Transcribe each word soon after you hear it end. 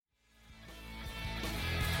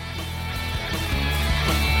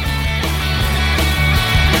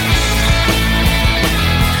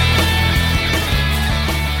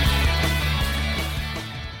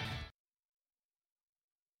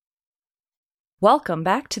Welcome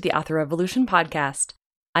back to the Author Revolution podcast.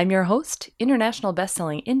 I'm your host, international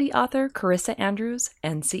best-selling indie author Carissa Andrews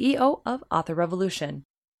and CEO of Author Revolution,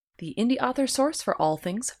 the indie author source for all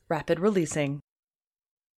things rapid releasing.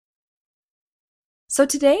 So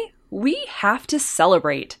today, we have to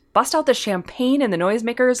celebrate. Bust out the champagne and the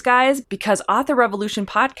noisemakers, guys, because Author Revolution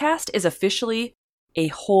podcast is officially a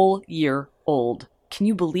whole year old. Can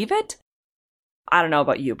you believe it? I don't know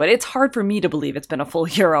about you, but it's hard for me to believe it's been a full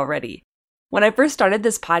year already. When I first started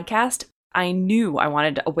this podcast, I knew I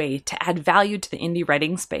wanted a way to add value to the indie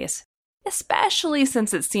writing space, especially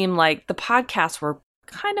since it seemed like the podcasts were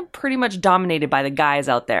kind of pretty much dominated by the guys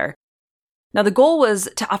out there. Now, the goal was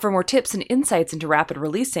to offer more tips and insights into rapid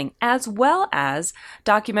releasing, as well as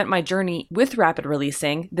document my journey with rapid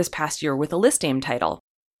releasing this past year with a list aim title.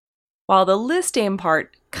 While the list aim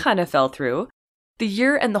part kind of fell through, the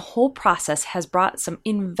year and the whole process has brought some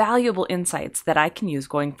invaluable insights that I can use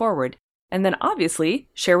going forward, and then obviously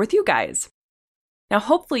share with you guys. Now,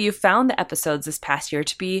 hopefully you found the episodes this past year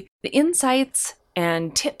to be the insights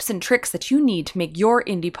and tips and tricks that you need to make your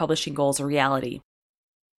indie publishing goals a reality.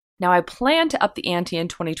 Now, I plan to up the ante in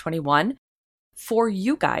 2021 for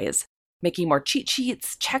you guys, making more cheat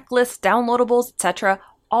sheets, checklists, downloadables, etc.,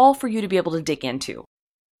 all for you to be able to dig into.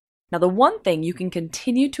 Now, the one thing you can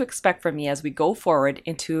continue to expect from me as we go forward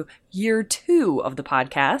into year 2 of the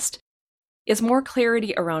podcast is more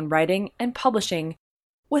clarity around writing and publishing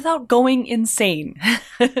without going insane.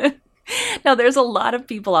 Now, there's a lot of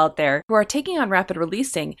people out there who are taking on rapid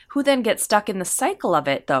releasing who then get stuck in the cycle of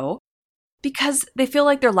it, though, because they feel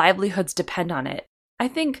like their livelihoods depend on it. I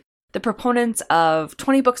think the proponents of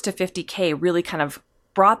 20 books to 50K really kind of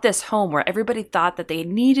brought this home where everybody thought that they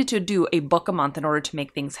needed to do a book a month in order to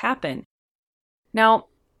make things happen. Now,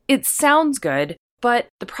 it sounds good, but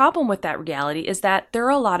the problem with that reality is that there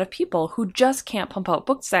are a lot of people who just can't pump out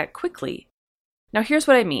books that quickly. Now, here's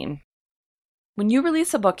what I mean. When you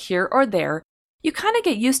release a book here or there, you kind of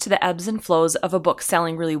get used to the ebbs and flows of a book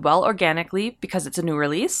selling really well organically because it's a new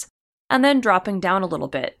release, and then dropping down a little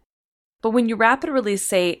bit. But when you rapid release,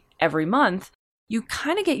 say, every month, you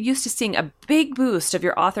kind of get used to seeing a big boost of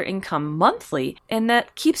your author income monthly, and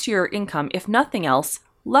that keeps your income, if nothing else,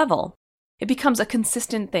 level. It becomes a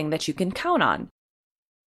consistent thing that you can count on.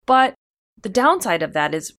 But the downside of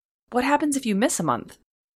that is, what happens if you miss a month?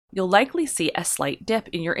 You'll likely see a slight dip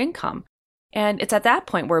in your income. And it's at that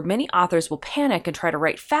point where many authors will panic and try to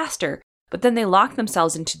write faster, but then they lock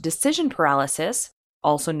themselves into decision paralysis,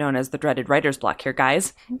 also known as the dreaded writer's block here,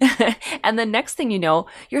 guys. And the next thing you know,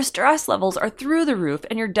 your stress levels are through the roof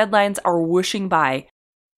and your deadlines are whooshing by.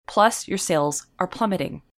 Plus, your sales are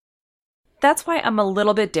plummeting. That's why I'm a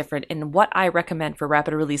little bit different in what I recommend for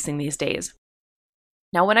rapid releasing these days.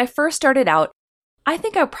 Now, when I first started out, I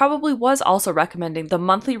think I probably was also recommending the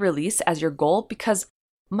monthly release as your goal because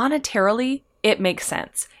monetarily, it makes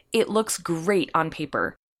sense. It looks great on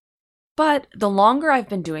paper. But the longer I've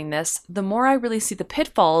been doing this, the more I really see the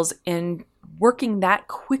pitfalls in working that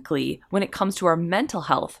quickly when it comes to our mental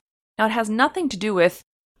health. Now, it has nothing to do with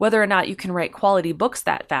whether or not you can write quality books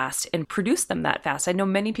that fast and produce them that fast. I know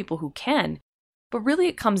many people who can, but really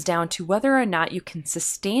it comes down to whether or not you can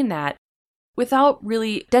sustain that without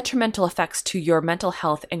really detrimental effects to your mental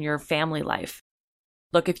health and your family life.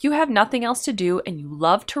 Look, if you have nothing else to do and you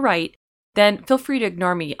love to write, then feel free to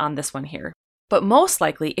ignore me on this one here. But most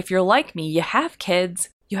likely, if you're like me, you have kids,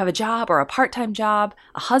 you have a job or a part-time job,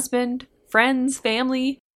 a husband, friends,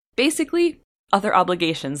 family, basically other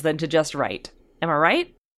obligations than to just write. Am I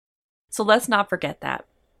right? So let's not forget that.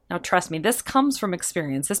 Now, trust me, this comes from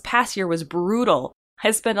experience. This past year was brutal.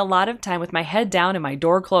 I spent a lot of time with my head down and my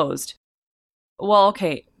door closed. Well,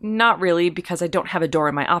 okay, not really because I don't have a door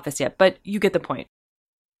in my office yet, but you get the point.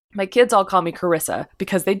 My kids all call me Carissa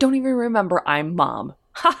because they don't even remember I'm mom.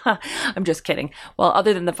 Haha, I'm just kidding. Well,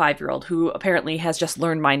 other than the 5-year-old who apparently has just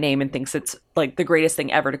learned my name and thinks it's like the greatest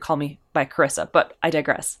thing ever to call me by Carissa, but I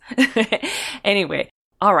digress. Anyway,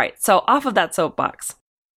 all right, so off of that soapbox.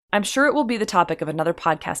 I'm sure it will be the topic of another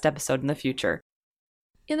podcast episode in the future.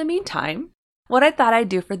 In the meantime, what I thought I'd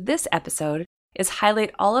do for this episode is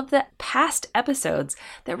highlight all of the past episodes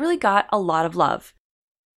that really got a lot of love.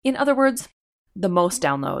 In other words, the most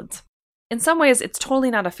downloads. In some ways, it's totally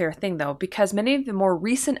not a fair thing, though, because many of the more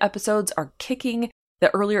recent episodes are kicking the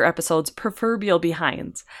earlier episodes' proverbial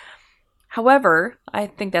behinds. However, I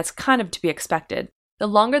think that's kind of to be expected. The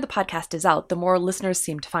longer the podcast is out, the more listeners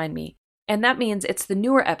seem to find me. And that means it's the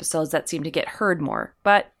newer episodes that seem to get heard more,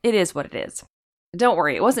 but it is what it is. Don't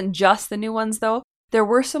worry, it wasn't just the new ones, though. There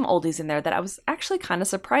were some oldies in there that I was actually kind of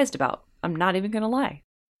surprised about. I'm not even going to lie.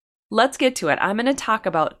 let's get to it. I'm going to talk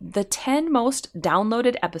about the 10 most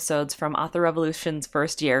downloaded episodes from Author Revolution's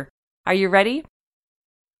first year. Are you ready?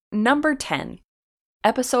 Number 10,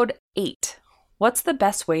 episode 8. What's the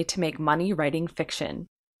best way to make money writing fiction?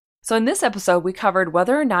 So in this episode, we covered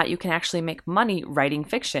whether or not you can actually make money writing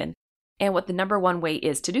fiction and what the number one way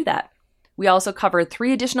is to do that. We also covered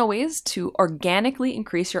 3 additional ways to organically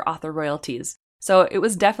increase your author royalties. So it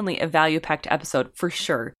was definitely a value-packed episode for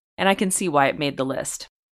sure, and I can see why it made the list.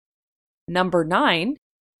 Number 9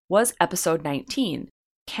 was episode 19.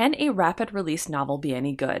 Can a rapid release novel be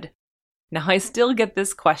any good? Now, I still get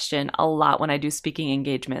this question a lot when I do speaking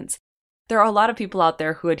engagements. There are a lot of people out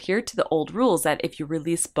there who adhere to the old rules that if you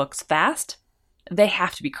release books fast, they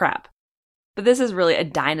have to be crap. But this is really a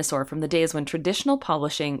dinosaur from the days when traditional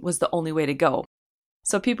publishing was the only way to go.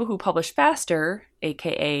 So people who publish faster,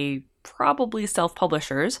 aka probably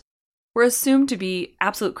self-publishers, were assumed to be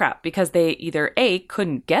absolute crap because they either A,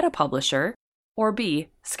 couldn't get a publisher, or B,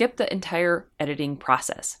 skipped the entire editing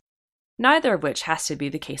process. Neither of which has to be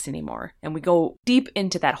the case anymore, and we go deep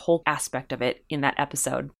into that whole aspect of it in that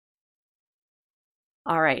episode.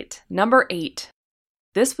 All right, number 8.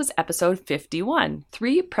 This was episode 51,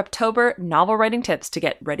 3 Preptober novel writing tips to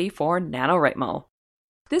get ready for NaNoWriMo.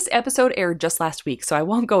 This episode aired just last week, so I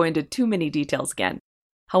won't go into too many details again.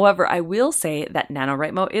 However, I will say that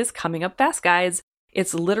NaNoWriMo is coming up fast, guys.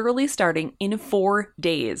 It's literally starting in 4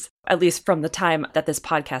 days, at least from the time that this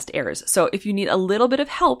podcast airs. So if you need a little bit of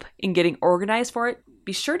help in getting organized for it,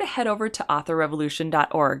 be sure to head over to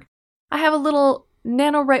authorrevolution.org. I have a little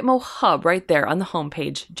NaNoWriMo hub right there on the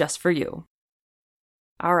homepage just for you.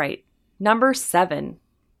 All right, number 7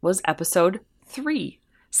 was episode 3,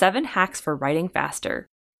 7 hacks for writing faster.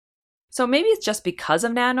 So maybe it's just because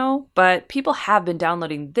of Nano, but people have been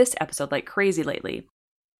downloading this episode like crazy lately.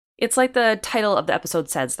 It's like the title of the episode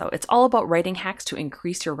says, though. It's all about writing hacks to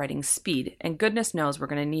increase your writing speed, and goodness knows we're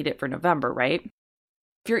going to need it for November, right?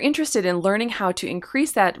 If you're interested in learning how to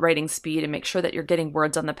increase that writing speed and make sure that you're getting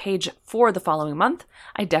words on the page for the following month,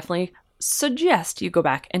 I definitely suggest you go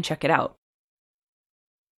back and check it out.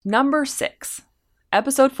 Number 6,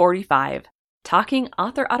 episode 45, Talking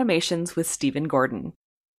Author Automations with Stephen Gordon.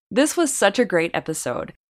 This was such a great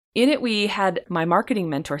episode. In it, we had my marketing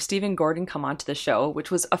mentor, Stephen Gordon, come onto the show,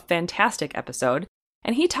 which was a fantastic episode.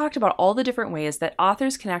 And he talked about all the different ways that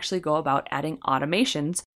authors can actually go about adding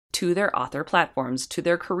automations to their author platforms, to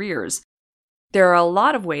their careers. There are a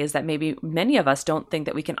lot of ways that maybe many of us don't think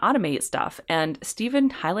that we can automate stuff, and Stephen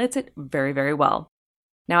highlights it very, very well.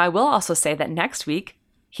 Now, I will also say that next week,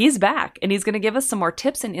 he's back, and he's going to give us some more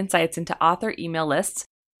tips and insights into author email lists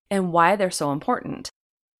and why they're so important.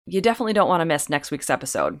 You definitely don't want to miss next week's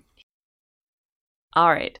episode. All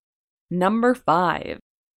right, number 5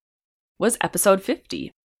 was episode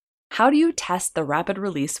 50. How do you test the rapid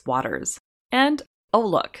release waters? And oh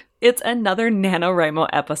look, it's another NaNoWriMo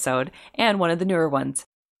episode and one of the newer ones.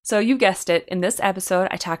 So you guessed it, in this episode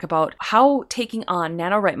I talk about how taking on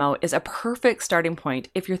NaNoWriMo is a perfect starting point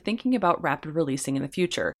if you're thinking about rapid releasing in the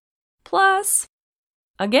future. Plus,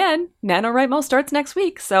 again, NaNoWriMo starts next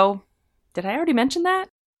week, so did I already mention that?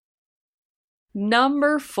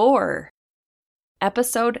 Number 4,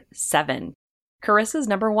 episode 7, Carissa's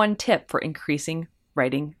number 1 tip for increasing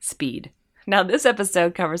writing speed. Now, this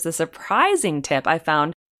episode covers the surprising tip I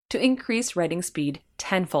found to increase writing speed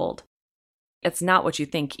tenfold. It's not what you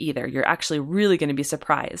think either. You're actually really going to be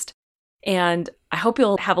surprised. And I hope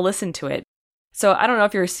you'll have a listen to it. So I don't know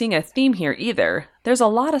if you're seeing a theme here either. There's a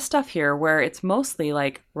lot of stuff here where it's mostly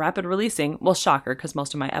like rapid releasing. Well, shocker, because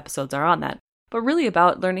most of my episodes are on that. But really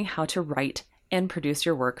about learning how to write and produce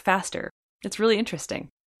your work faster. It's really interesting.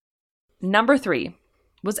 Number 3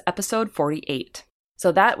 was episode 48.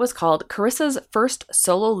 So that was called Carissa's first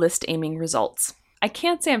solo list aiming results. I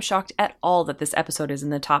can't say I'm shocked at all that this episode is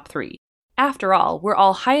in the top 3. After all, we're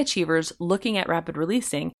all high achievers looking at rapid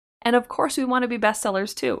releasing, and of course we want to be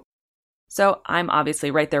bestsellers too. So I'm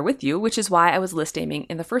obviously right there with you, which is why I was list aiming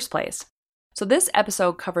in the first place. So this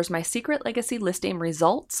episode covers my Secret Legacy list aim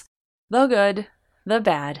results, the good, the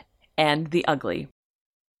bad, and the ugly.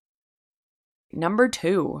 Number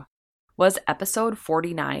 2 was episode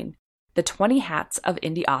 49, The 20 Hats of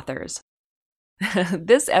Indie Authors.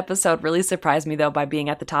 This episode really surprised me though by being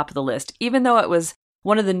at the top of the list, even though it was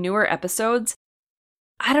one of the newer episodes.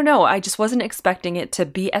 I don't know, I just wasn't expecting it to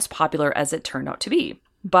be as popular as it turned out to be.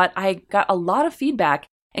 But I got a lot of feedback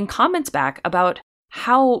and comments back about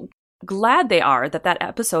how glad they are that that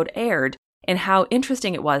episode aired and how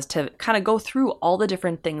interesting it was to kind of go through all the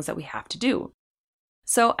different things that we have to do.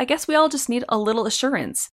 So I guess we all just need a little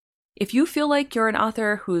assurance. If you feel like you're an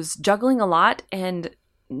author who's juggling a lot and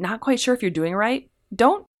not quite sure if you're doing right,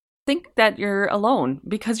 don't think that you're alone,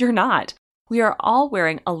 because you're not. We are all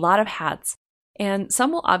wearing a lot of hats, and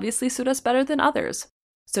some will obviously suit us better than others.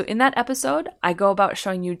 So in that episode, I go about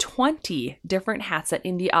showing you 20 different hats that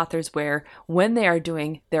indie authors wear when they are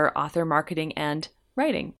doing their author marketing and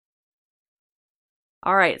writing.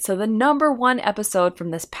 All right, so the number one episode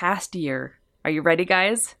from this past year. Are you ready,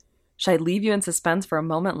 guys? Should I leave you in suspense for a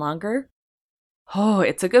moment longer? Oh,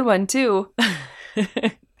 it's a good one too.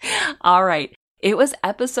 All right, it was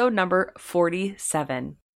episode number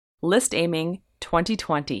 47, List Aiming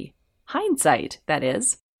 2020. Hindsight, that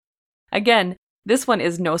is. Again, this one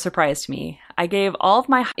is no surprise to me. I gave all of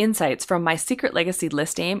my insights from my Secret Legacy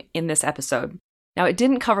list aim in this episode. Now, it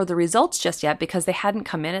didn't cover the results just yet because they hadn't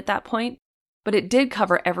come in at that point, but it did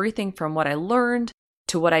cover everything from what I learned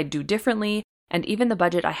to what I'd do differently, and even the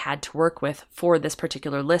budget I had to work with for this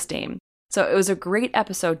particular list aim. So it was a great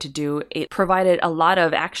episode to do. It provided a lot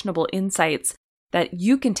of actionable insights that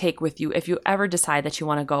you can take with you if you ever decide that you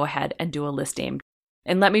want to go ahead and do a list aim.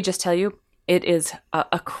 And let me just tell you, it is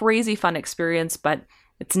a crazy fun experience, but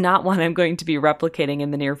it's not one I'm going to be replicating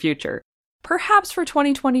in the near future. Perhaps for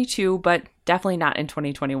 2022, but definitely not in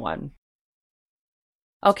 2021.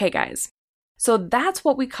 Okay, guys. So that's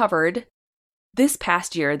what we covered this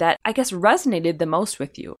past year that I guess resonated the most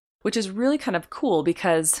with you, which is really kind of cool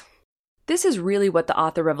because this is really what the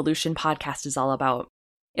Author Revolution podcast is all about.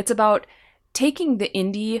 It's about taking the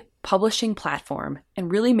indie publishing platform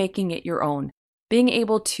and really making it your own. Being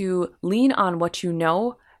able to lean on what you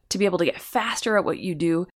know, to be able to get faster at what you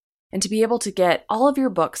do, and to be able to get all of your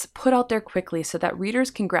books put out there quickly so that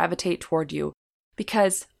readers can gravitate toward you.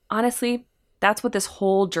 Because honestly, that's what this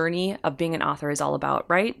whole journey of being an author is all about,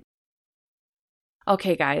 right?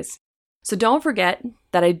 Okay, guys. So don't forget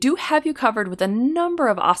that I do have you covered with a number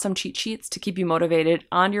of awesome cheat sheets to keep you motivated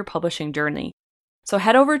on your publishing journey. So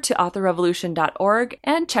head over to authorrevolution.org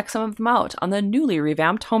and check some of them out on the newly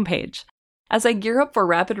revamped homepage. As I gear up for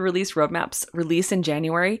Rapid Release Roadmap's release in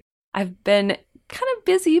January, I've been kind of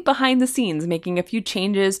busy behind the scenes making a few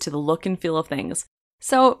changes to the look and feel of things.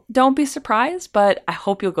 So don't be surprised, but I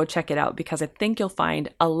hope you'll go check it out because I think you'll find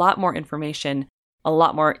a lot more information a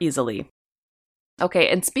lot more easily. Okay,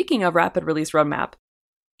 and speaking of Rapid Release Roadmap,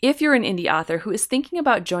 if you're an indie author who is thinking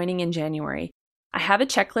about joining in January, I have a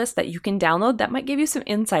checklist that you can download that might give you some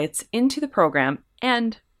insights into the program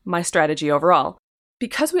and my strategy overall.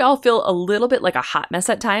 Because we all feel a little bit like a hot mess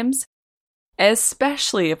at times,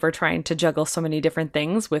 especially if we're trying to juggle so many different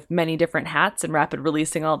things with many different hats and rapid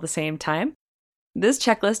releasing all at the same time, this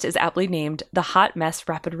checklist is aptly named the Hot Mess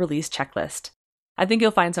Rapid Release Checklist. I think you'll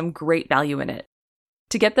find some great value in it.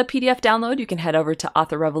 To get the PDF download, you can head over to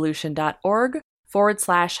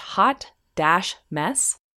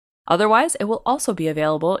authorrevolution.org/hot-mess. Otherwise, it will also be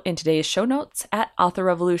available in today's show notes at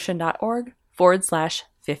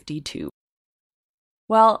authorrevolution.org/52.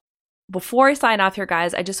 Well, before I sign off here,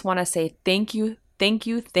 guys, I just want to say thank you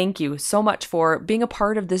so much for being a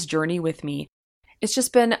part of this journey with me. It's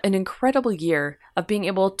just been an incredible year of being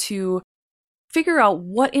able to figure out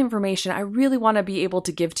what information I really want to be able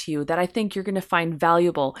to give to you that I think you're going to find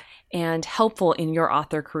valuable and helpful in your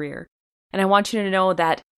author career. And I want you to know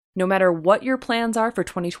that no matter what your plans are for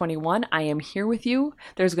 2021, I am here with you.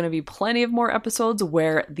 There's going to be plenty of more episodes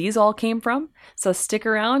where these all came from. So stick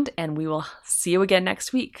around and we will see you again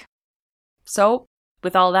next week. So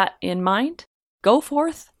with all that in mind, go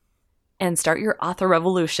forth and start your author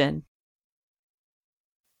revolution.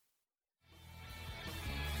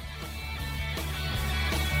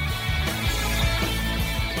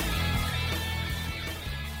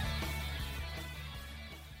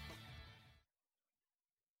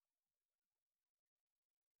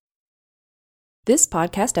 This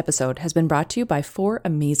podcast episode has been brought to you by 4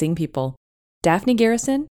 amazing people: Daphne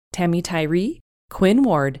Garrison, Tammy Tyree, Quinn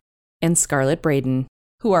Ward, and Scarlett Braden,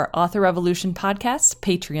 who are Author Revolution Podcast's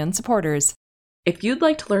Patreon supporters. If you'd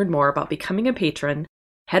like to learn more about becoming a patron,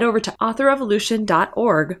 head over to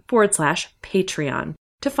authorrevolution.org/Patreon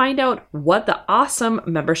to find out what the awesome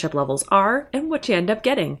membership levels are and what you end up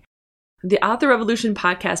getting. The Author Revolution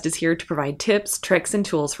Podcast is here to provide tips, tricks, and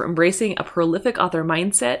tools for embracing a prolific author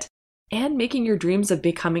mindset and making your dreams of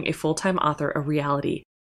becoming a full-time author a reality.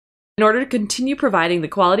 In order to continue providing the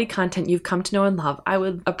quality content you've come to know and love, I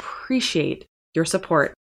would appreciate your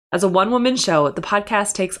support. As a one-woman show, the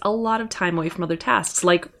podcast takes a lot of time away from other tasks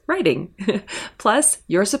like writing. Plus,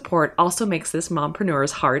 your support also makes this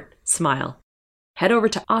mompreneur's heart smile. Head over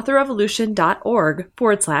to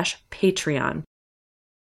authorrevolution.org/Patreon.